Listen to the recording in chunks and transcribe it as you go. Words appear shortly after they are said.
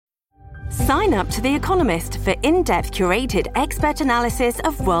Sign up to The Economist for in-depth curated expert analysis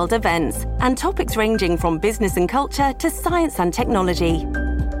of world events and topics ranging from business and culture to science and technology.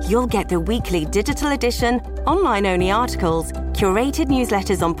 You'll get the weekly digital edition, online-only articles, curated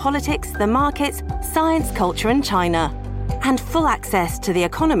newsletters on politics, the markets, science, culture and China, and full access to The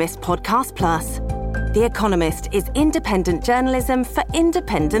Economist Podcast Plus. The Economist is independent journalism for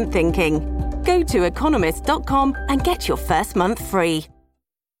independent thinking. Go to economist.com and get your first month free.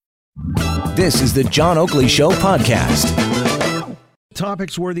 This is the John Oakley Show podcast.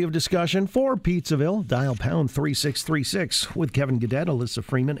 Topics worthy of discussion for Pizzaville. Dial pound 3636 with Kevin Gaudet, Elissa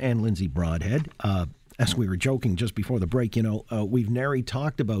Freeman, and Lindsay Broadhead. As we were joking just before the break, we've nary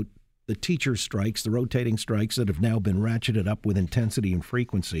talked about the teacher strikes, the rotating strikes that have now been ratcheted up with intensity and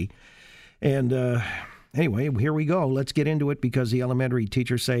frequency. And anyway, here we go. Let's get into it because the elementary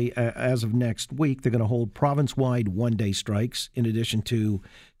teachers say as of next week, they're going to hold province-wide one-day strikes in addition to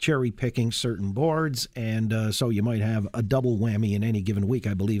cherry-picking certain boards. And so you might have a double whammy in any given week.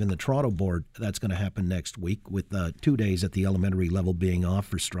 I believe in the Toronto board, that's going to happen next week with 2 days at the elementary level being off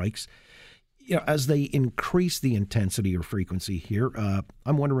for strikes. As they increase the intensity or frequency here,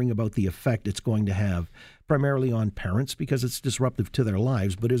 I'm wondering about the effect it's going to have primarily on parents because it's disruptive to their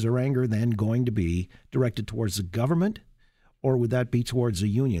lives. But is their anger then going to be directed towards the government or would that be towards the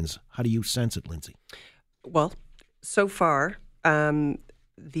unions? How do you sense it, Lindsay? Well, so far,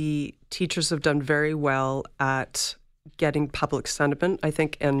 the teachers have done very well at getting public sentiment, I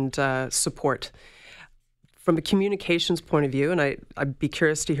think, and support. From a communications point of view, and I'd be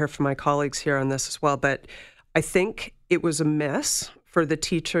curious to hear from my colleagues here on this as well, but I think it was a miss for the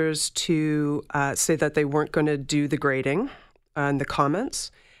teachers to say that they weren't going to do the grading and the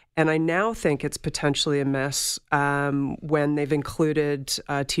comments. And I now think it's potentially a miss when they've included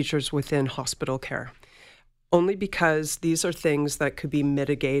teachers within hospital care. Only because these are things that could be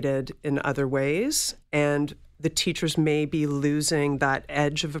mitigated in other ways, and the teachers may be losing that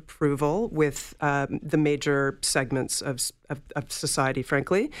edge of approval with the major segments of society,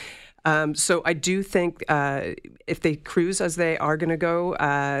 frankly. So I do think if they cruise as they are going to go,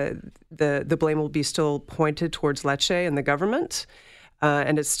 the blame will be still pointed towards Lecce and the government.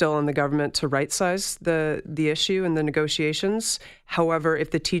 And it's still on the government to right-size the issue and the negotiations. However,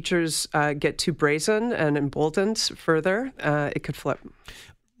 if the teachers get too brazen and emboldened further, it could flip.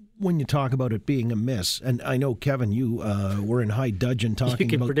 When you talk about it being a miss, and I know, Kevin, you were in high dudgeon talking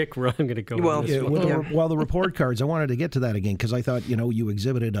about... You can predict where I'm going to go. Well, the report cards, I wanted to get to that again because I thought, you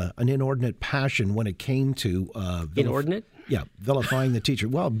exhibited an inordinate passion when it came to... Inordinate? Yeah, vilifying the teacher.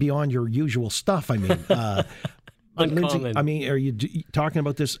 Well, beyond your usual stuff, I mean... Uncommon. Lindsay, I mean, are you talking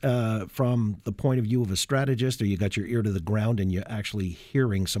about this from the point of view of a strategist, or you got your ear to the ground and you're actually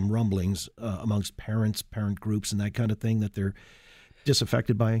hearing some rumblings amongst parents, parent groups, and that kind of thing that they're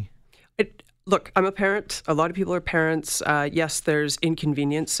disaffected by? Look, I'm a parent. A lot of people are parents. Yes, there's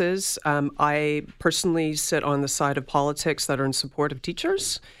inconveniences. I personally sit on the side of politics that are in support of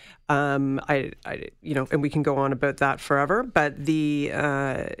teachers. And we can go on about that forever. But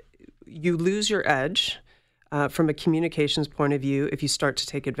you lose your edge from a communications point of view if you start to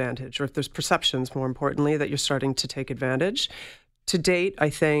take advantage, or if there's perceptions, more importantly, that you're starting to take advantage. To date,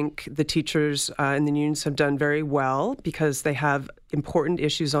 I think the teachers and the unions have done very well because they have important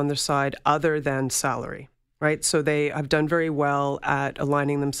issues on their side other than salary, right? So they have done very well at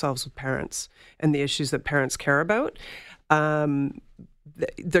aligning themselves with parents and the issues that parents care about. But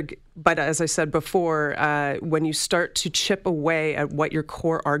as I said before, when you start to chip away at what your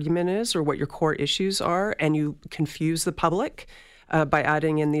core argument is or what your core issues are, and you confuse the public by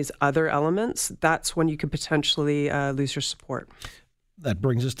adding in these other elements, that's when you could potentially lose your support. That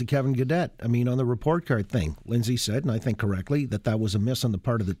brings us to Kevin Gaudet. I mean, on the report card thing, Lindsay said, and I think correctly, that was a miss on the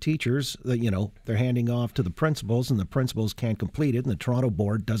part of the teachers, that, they're handing off to the principals and the principals can't complete it and the Toronto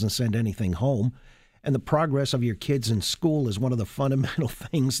board doesn't send anything home. And the progress of your kids in school is one of the fundamental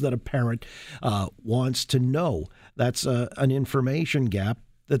things that a parent wants to know. That's an information gap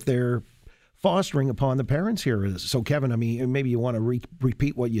that they're fostering upon the parents here. So, Kevin, I mean, maybe you want to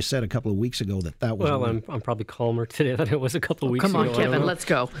repeat what you said a couple of weeks ago that was... Well, I'm probably calmer today than it was a couple of weeks ago. Come on, Kevin, let's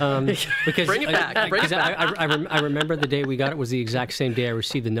go. Because Bring it back. I remember the day we got it was the exact same day I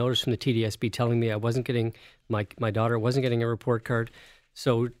received the notice from the TDSB telling me I wasn't getting, my daughter wasn't getting a report card.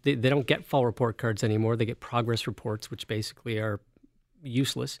 So they don't get fall report cards anymore. They get progress reports, which basically are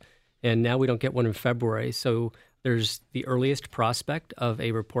useless. And now we don't get one in February. So there's the earliest prospect of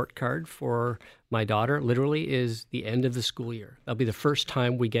a report card for my daughter literally is the end of the school year. That'll be the first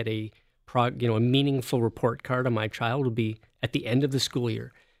time we get a meaningful report card on my child will be at the end of the school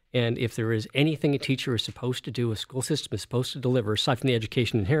year. And if there is anything a teacher is supposed to do, a school system is supposed to deliver, aside from the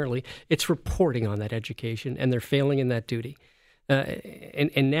education inherently, it's reporting on that education, and they're failing in that duty.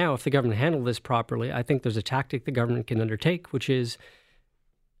 And now, if the government handled this properly, I think there's a tactic the government can undertake, which is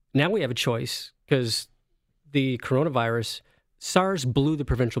now we have a choice because the coronavirus, SARS blew the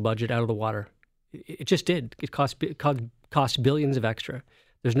provincial budget out of the water. It just did. It cost billions of extra.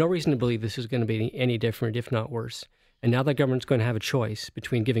 There's no reason to believe this is going to be any different, if not worse. And now the government's going to have a choice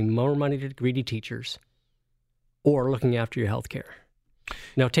between giving more money to greedy teachers or looking after your health care.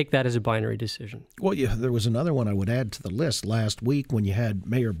 Now, take that as a binary decision. Well, yeah, there was another one I would add to the list last week when you had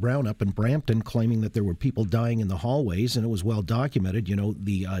Mayor Brown up in Brampton claiming that there were people dying in the hallways, and it was well documented. You know,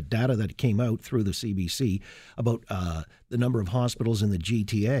 the data that came out through the CBC about the number of hospitals in the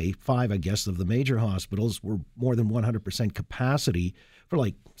GTA, 5, I guess, of the major hospitals were more than 100% capacity for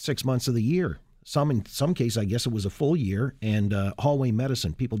like 6 months of the year. In some case, I guess it was a full year, and hallway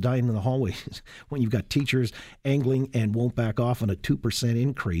medicine, people dying in the hallways when you've got teachers angling and won't back off on a 2%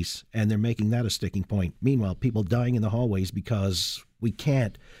 increase, and they're making that a sticking point. Meanwhile, people dying in the hallways because we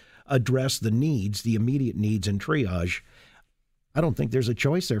can't address the needs, the immediate needs in triage. I don't think there's a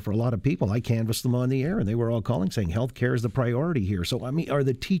choice there for a lot of people. I canvassed them on the air, and they were all calling, saying health care is the priority here. So, I mean, are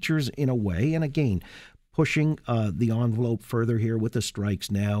the teachers in a way, and again, pushing the envelope further here with the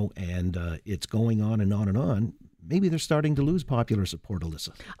strikes now, and it's going on and on and on. Maybe they're starting to lose popular support,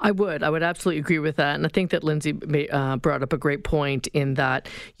 Elissa. I would absolutely agree with that. And I think that Lindsay brought up a great point in that,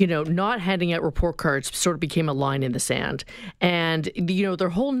 you know, not handing out report cards sort of became a line in the sand. And, you know, their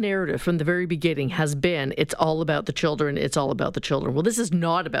whole narrative from the very beginning has been, it's all about the children. It's all about the children. Well, this is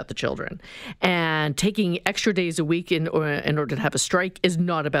not about the children. And taking extra days a week in order to have a strike is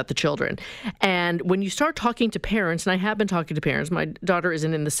not about the children. And when you start talking to parents, and I have been talking to parents, my daughter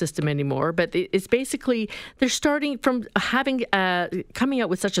isn't in the system anymore, but it's basically, they're starting from having coming out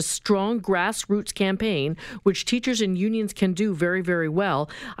with such a strong grassroots campaign, which teachers and unions can do very, very well.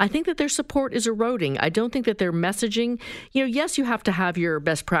 I think that their support is eroding. I don't think that their messaging, you know, yes, you have to have your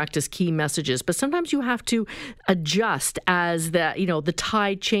best practice key messages, but sometimes you have to adjust as the, you know, the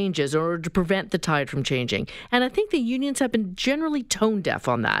tide changes in order to prevent the tide from changing. And I think the unions have been generally tone deaf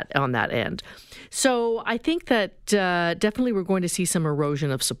on that end. So I think that definitely we're going to see some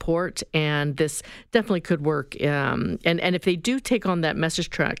erosion of support, and this definitely could work. And if they do take on that message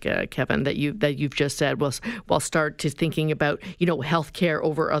track, Kevin, that you've just said, we'll start to thinking about, you know, healthcare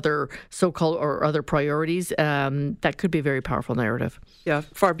over other so-called or other priorities. That could be a very powerful narrative. Yeah,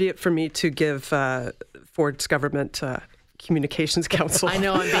 far be it for me to give Ford's government communications counsel. I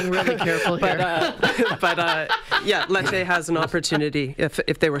know I'm being really careful here. but yeah, Lecce has an opportunity.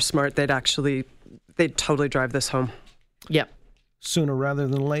 If they were smart, they'd totally drive this home. Yep. Sooner rather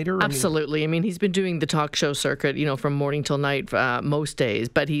than later? Absolutely. I mean, he's been doing the talk show circuit, you know, from morning till night most days,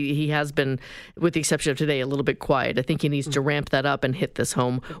 but he has been, with the exception of today, a little bit quiet. I think he needs to ramp that up and hit this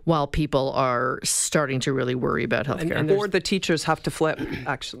home while people are starting to really worry about healthcare. Or the teachers have to flip,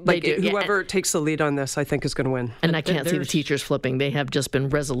 actually. Like, whoever takes the lead on this, I think, is going to win. And I can't see the teachers flipping. They have just been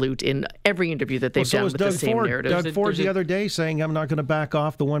resolute in every interview that they've done with the same narrative. Doug Ford the other day saying, I'm not going to back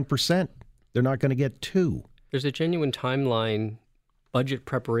off the 1%. They're not going to get 2%. There's a genuine timeline budget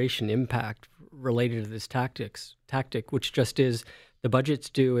preparation impact related to this tactic, which just is the budget's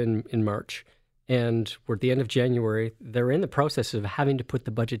due in March, and we're at the end of January. They're in the process of having to put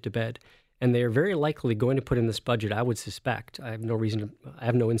the budget to bed, and they are very likely going to put in this budget, I would suspect, I have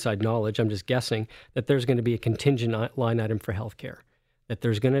no inside knowledge, I'm just guessing, that there's going to be a contingent line item for healthcare, that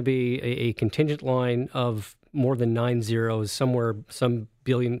there's going to be a contingent line of more than 9 zeros, somewhere, some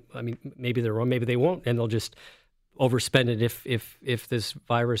billion. I mean, maybe they're wrong, maybe they won't, and they'll just overspend it if this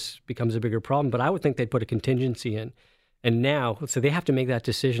virus becomes a bigger problem. But I would think they'd put a contingency in. And now, so they have to make that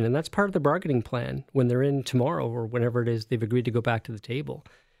decision. And that's part of the bargaining plan when they're in tomorrow or whenever it is they've agreed to go back to the table.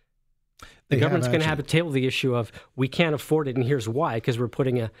 The government's going to have to table the issue of, we can't afford it, and here's why, because we're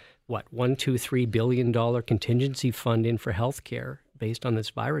putting a, $1-3 billion contingency fund in for health care based on this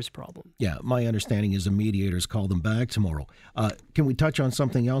virus problem. Yeah, my understanding is the mediators call them back tomorrow. Can we touch on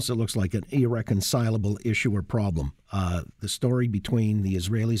something else that looks like an irreconcilable issue or problem? The story between the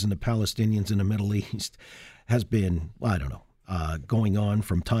Israelis and the Palestinians in the Middle East has been, going on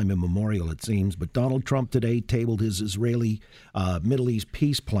from time immemorial, it seems. But Donald Trump today tabled his Israeli Middle East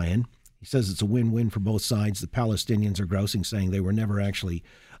peace plan. He says it's a win-win for both sides. The Palestinians are grousing, saying they were never actually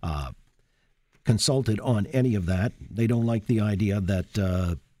consulted on any of that. They don't like the idea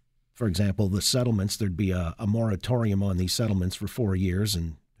that, for example, the settlements, there'd be a moratorium on these settlements for 4 years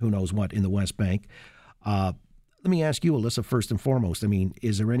and who knows what in the West Bank. Let me ask you, Elissa, first and foremost, I mean,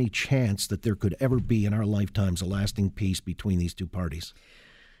 is there any chance that there could ever be in our lifetimes a lasting peace between these two parties?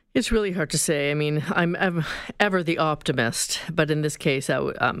 It's really hard to say. I mean, I'm ever the optimist, but in this case,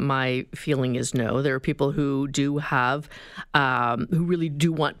 my feeling is no. There are people who do have, who really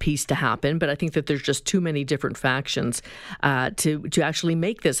do want peace to happen, but I think that there's just too many different factions to actually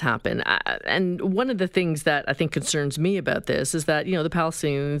make this happen. And one of the things that I think concerns me about this is that, the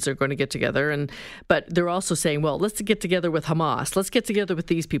Palestinians are going to get together, but they're also saying, well, let's get together with Hamas. Let's get together with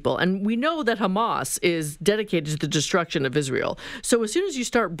these people. And we know that Hamas is dedicated to the destruction of Israel. So as soon as you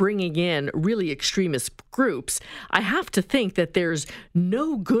start bringing in really extremist groups, I have to think that there's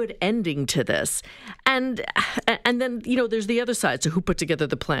no good ending to this. And then, there's the other side. So who put together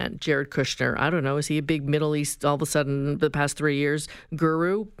the plan? Jared Kushner. I don't know. Is he a big Middle East, all of a sudden, the past 3 years,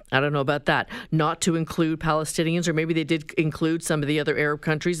 guru? I don't know about that. Not to include Palestinians, or maybe they did include some of the other Arab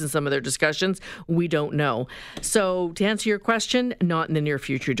countries in some of their discussions. We don't know. So to answer your question, not in the near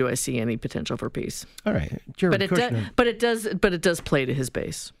future do I see any potential for peace. All right. Jared Kushner. But it does play to his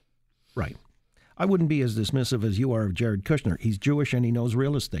base. Right. I wouldn't be as dismissive as you are of Jared Kushner. He's Jewish and he knows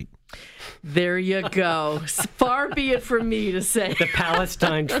real estate. There you go. Far be it from me to say. The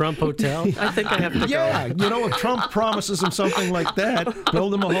Palestine Trump Hotel? I think I have to go. Yeah, if Trump promises him something like that,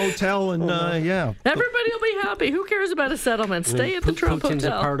 build him a hotel and, yeah. Everybody will be happy. Who cares about a settlement? Stay at the Trump Putin's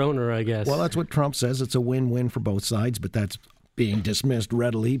Hotel. a part owner, I guess. Well, that's what Trump says. It's a win-win for both sides, but that's being dismissed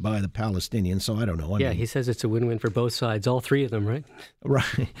readily by the Palestinians, so I don't know. He says it's a win-win for both sides, all three of them, right?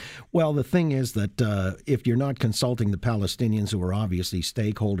 Right. Well, the thing is that if you're not consulting the Palestinians, who are obviously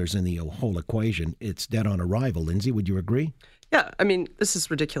stakeholders in the whole equation, it's dead on arrival. Lindsay, would you agree? Yeah, I mean, this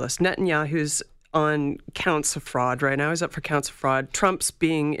is ridiculous. Netanyahu's on counts of fraud right now. He's up for counts of fraud. Trump's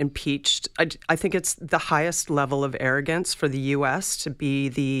being impeached. I think it's the highest level of arrogance for the U.S. to be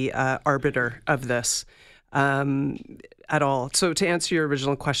the arbiter of this. At all. So to answer your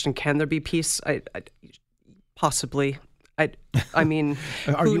original question, can there be peace? Possibly. I mean,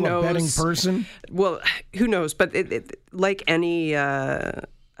 are who you knows? a betting person? Well, who knows? But like any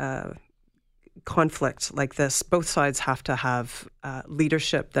conflict like this, both sides have to have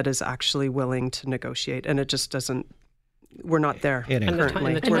leadership that is actually willing to negotiate, and it just doesn't. We're not there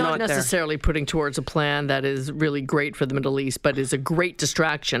currently. And not necessarily putting towards a plan that is really great for the Middle East, but is a great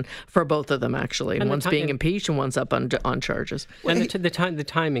distraction for both of them, actually. And one's being impeached and one's up on charges. And the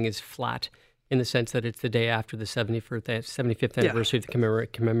timing is flat in the sense that it's the day after the 75th anniversary of the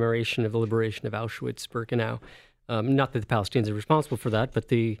commemoration of the liberation of Auschwitz-Birkenau. Not that the Palestinians are responsible for that, but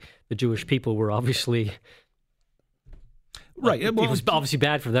the Jewish people were obviously... Right. It was obviously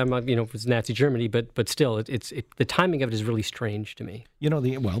bad for them, it was Nazi Germany, but still, the timing of it is really strange to me.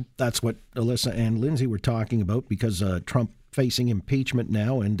 That's what Elissa and Lindsay were talking about, because Trump facing impeachment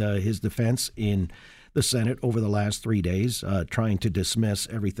now, and his defense in the Senate over the last 3 days, trying to dismiss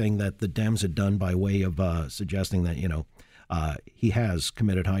everything that the Dems had done by way of suggesting that, he has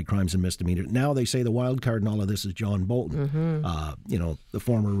committed high crimes and misdemeanors. Now they say the wild card in all of this is John Bolton, the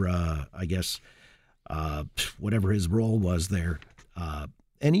former, whatever his role was there.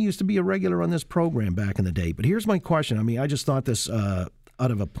 And he used to be a regular on this program back in the day. But here's my question. I mean, I just thought this out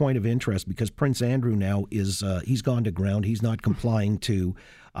of a point of interest, because Prince Andrew now is, he's gone to ground. He's not complying to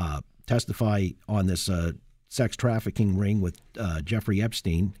testify on this sex trafficking ring with Jeffrey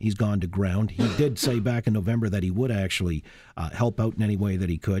Epstein. He's gone to ground. He did say back in November that he would actually help out in any way that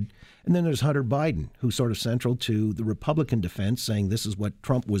he could. And then there's Hunter Biden, who's sort of central to the Republican defense, saying this is what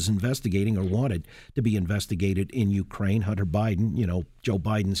Trump was investigating or wanted to be investigated in Ukraine. Hunter Biden, Joe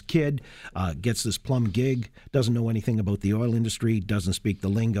Biden's kid, gets this plum gig, doesn't know anything about the oil industry, doesn't speak the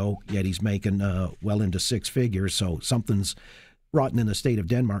lingo, yet he's making well into six figures. So something's rotten in the state of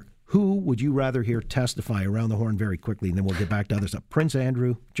Denmark. Who would you rather hear testify around the horn very quickly, and then we'll get back to other stuff? Prince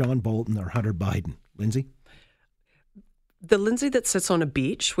Andrew, John Bolton, or Hunter Biden? Lindsay? The Lindsay that sits on a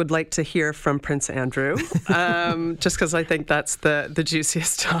beach would like to hear from Prince Andrew, just because I think that's the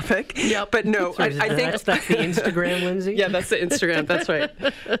juiciest topic. Yeah, but no, I think that's the Instagram Lindsay. Yeah, that's the Instagram. That's right.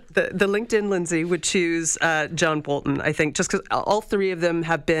 The LinkedIn Lindsay would choose John Bolton. I think just because all three of them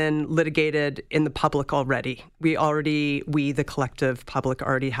have been litigated in the public already. We, the collective public,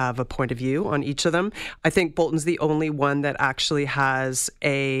 already have a point of view on each of them. I think Bolton's the only one that actually has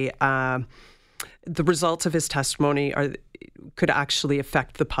the results of his testimony could actually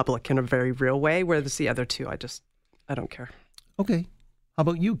affect the public in a very real way, whereas the other two, I don't care. Okay. How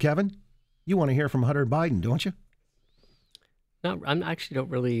about you, Kevin? You want to hear from Hunter Biden, don't you? No, I actually don't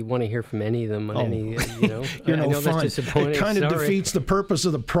really want to hear from any of them on any, You're I know fun. That's disappointing. It kind of defeats the purpose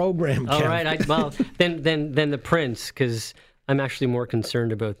of the program, Kevin. All right, then the prince, because I'm actually more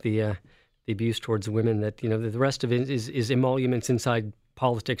concerned about the abuse towards women. That the rest of it is emoluments inside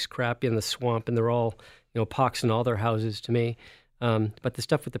politics crap in the swamp, and they're all pox in all their houses to me. But the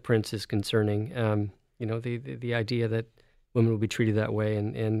stuff with the prince is concerning. The idea that women will be treated that way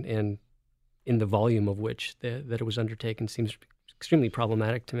and in the volume of which that it was undertaken seems extremely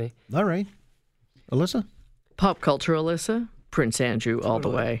problematic to me. All right. Elissa? Pop culture, Elissa? Prince Andrew all the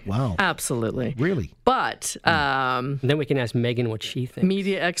way. Wow. Absolutely. Really? But and then we can ask Megan what she thinks.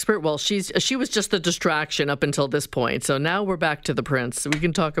 Media expert. Well, she was just the distraction up until this point. So now we're back to the prince. We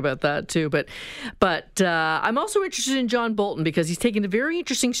can talk about that too. But I'm also interested in John Bolton because he's taking a very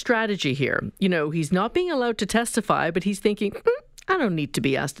interesting strategy here. He's not being allowed to testify, but he's thinking, I don't need to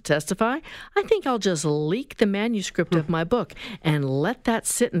be asked to testify. I think I'll just leak the manuscript of my book and let that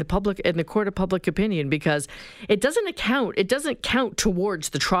sit in the court of public opinion, because it doesn't count towards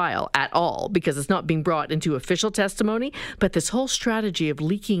the trial at all, because it's not being brought into official testimony. But this whole strategy of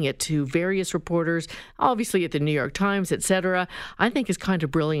leaking it to various reporters, obviously at the New York Times, etc., I think is kind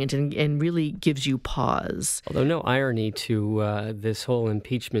of brilliant and really gives you pause. Although no irony to this whole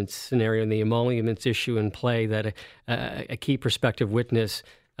impeachment scenario and the emoluments issue in play, that a key prospective witness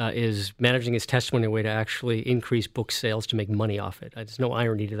is managing his testimony in a way to actually increase book sales to make money off it. There's no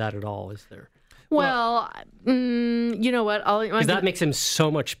irony to that at all, is there? Well, you know what? Because that makes him so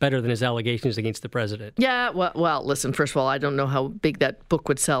much better than his allegations against the president. Yeah, well, listen, first of all, I don't know how big that book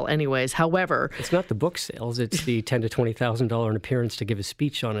would sell anyways. However... It's not the book sales. It's the $10,000 to $20,000 an appearance to give a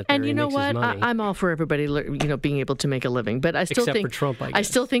speech on it. And you know what? I'm all for everybody, being able to make a living. But I still Except think... for Trump, I guess. I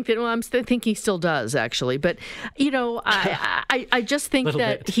still think that... Well, I think he still does, actually. But, I just think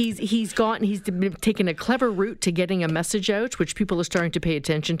that he's taken a clever route to getting a message out, which people are starting to pay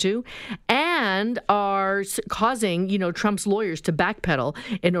attention to, and are causing, Trump's lawyers to backpedal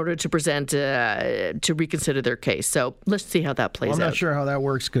in order to present, to reconsider their case. So let's see how that plays out. I'm not sure how that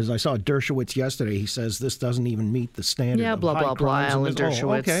works, because I saw Dershowitz yesterday. He says this doesn't even meet the standard of blah, high blah, blah, crimes. Alan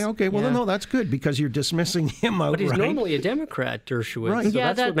Dershowitz. Okay. Well, no, that's good, because you're dismissing him outright. But he's normally a Democrat, Dershowitz. Right. So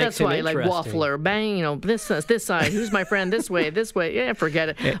that's what makes him why, interesting. waffler, bang, this side, who's my friend, this way. Yeah, forget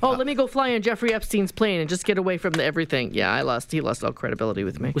it. Let me go fly on Jeffrey Epstein's plane and just get away from everything. Yeah, he lost all credibility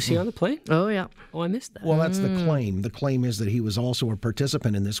with me. Was he on the plane? Oh, yeah. Oh, I missed that. Well, that's the claim. The claim is that he was also a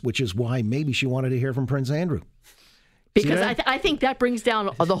participant in this, which is why maybe she wanted to hear from Prince Andrew. Because I think that brings down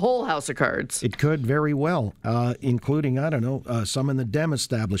the whole house of cards. It could very well, including, some in the Dem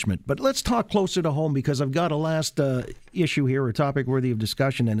establishment. But let's talk closer to home, because I've got a last issue here, a topic worthy of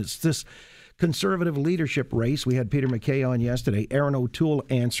discussion, and it's this Conservative leadership race. We had Peter MacKay on yesterday. Aaron O'Toole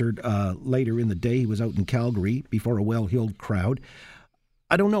answered later in the day. He was out in Calgary before a well-heeled crowd.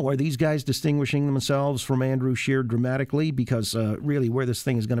 I don't know. Are these guys distinguishing themselves from Andrew Scheer dramatically? Because really where this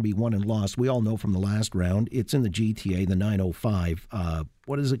thing is going to be won and lost, we all know from the last round, it's in the GTA, the 905.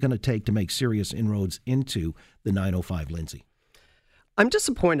 What is it going to take to make serious inroads into the 905, Lindsay? I'm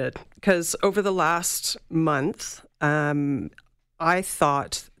disappointed because over the last month, I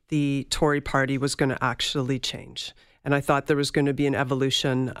thought the Tory party was going to actually change. And I thought there was going to be an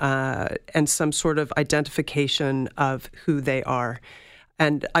evolution and some sort of identification of who they are.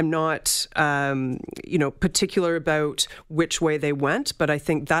 And I'm not, particular about which way they went, but I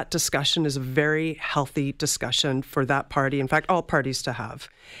think that discussion is a very healthy discussion for that party. In fact, all parties to have.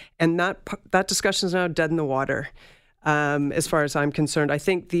 And that discussion is now dead in the water, as far as I'm concerned. I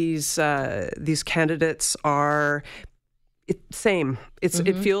think these candidates are same.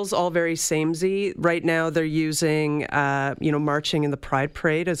 It feels all very samey. Right now, they're using, marching in the Pride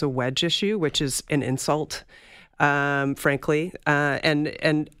Parade as a wedge issue, which is an insult. Frankly, and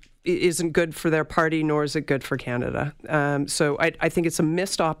it isn't good for their party, nor is it good for Canada. So I think it's a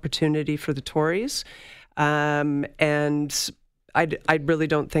missed opportunity for the Tories, and I really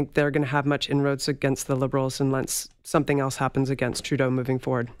don't think they're going to have much inroads against the Liberals unless something else happens against Trudeau moving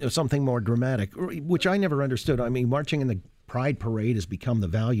forward. Something more dramatic, which I never understood. I mean, marching in the Pride Parade has become the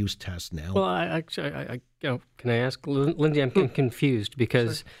values test now. Well, can I ask, Lindsay? I'm confused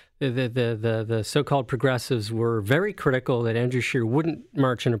because. Sure. The so-called progressives were very critical that Andrew Scheer wouldn't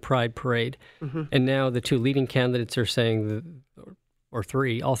march in a Pride Parade. Mm-hmm. And now the two leading candidates are saying, all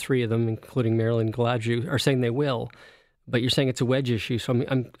three of them, including Marilyn Gladue, are saying they will. But you're saying it's a wedge issue. So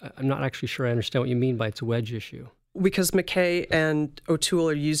I'm not actually sure I understand what you mean by it's a wedge issue. Because MacKay and O'Toole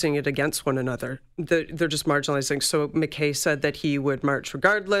are using it against one another. They're just marginalizing. So MacKay said that he would march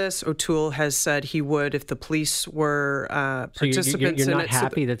regardless. O'Toole has said he would if the police were participants in it. So you're not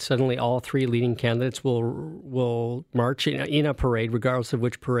happy that suddenly all three leading candidates will march in a parade, regardless of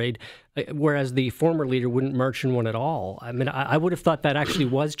which parade whereas the former leader wouldn't march in one at all. I mean, I would have thought that actually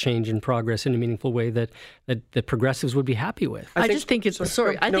was change and progress in a meaningful way that the progressives would be happy with. I just think it's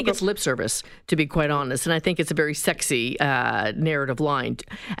it's lip service, to be quite honest, and I think it's a very sexy narrative line.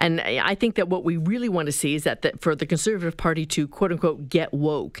 And I think that what we really want to see is that for the Conservative Party to quote unquote get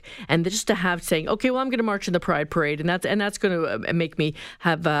woke, and just to have saying, okay, well, I'm going to march in the Pride Parade, and that's going to make me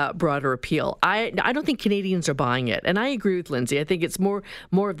have broader appeal. I don't think Canadians are buying it, and I agree with Lindsay. I think it's more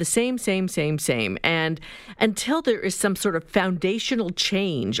of the same. And until there is some sort of foundational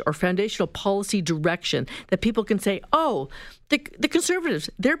change or foundational policy direction that people can say, oh, the Conservatives,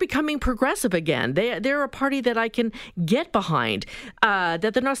 they're becoming progressive again. They're a party that I can get behind, that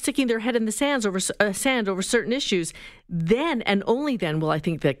they're not sticking their head in the sand over certain issues. Then and only then will I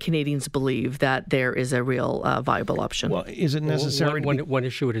think that Canadians believe that there is a real viable option. Well, is it necessary one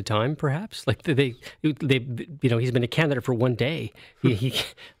issue at a time, perhaps? Like he's been a candidate for one day.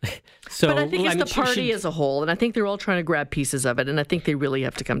 But I think it's the party as a whole, and I think they're all trying to grab pieces of it, and I think they really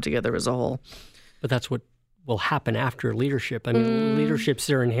have to come together as a whole. But that's what will happen after leadership. I mean, leaderships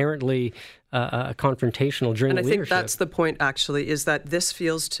are inherently confrontational during leadership. And I think that's the point, actually, is that this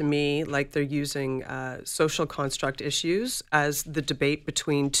feels to me like they're using social construct issues as the debate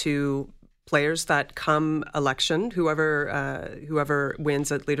between two players that come election, whoever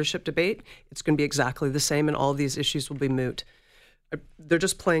wins at leadership debate, it's going to be exactly the same, and all these issues will be moot. They're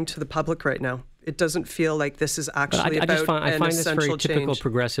just playing to the public right now. It doesn't feel like this is actually I find this very change. Typical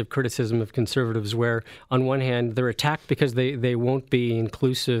progressive criticism of Conservatives, where on one hand they're attacked because they won't be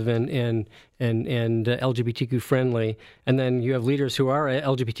inclusive and LGBTQ friendly, and then you have leaders who are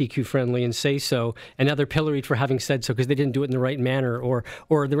LGBTQ friendly and say so, and now they're pilloried for having said so because they didn't do it in the right manner, or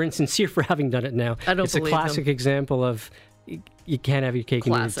they're insincere for having done it now. It's a classic example of you can't have your cake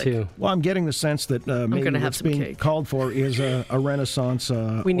and eat it too. Well, I'm getting the sense that maybe what's being called for is a renaissance.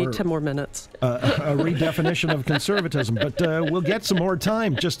 We need 10 more minutes. A redefinition of conservatism. But we'll get some more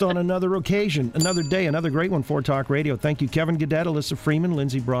time just on another occasion, another day, another great one for Talk Radio. Thank you, Kevin Gaudet, Elissa Freeman,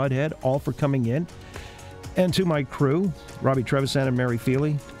 Lindsay Broadhead, all for coming in. And to my crew, Robbie Trevisan and Mary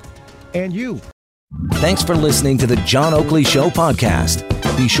Feely, and you. Thanks for listening to the John Oakley Show podcast.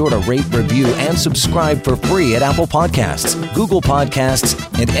 Be sure to rate, review, and subscribe for free at Apple Podcasts, Google Podcasts,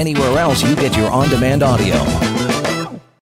 and anywhere else you get your on-demand audio.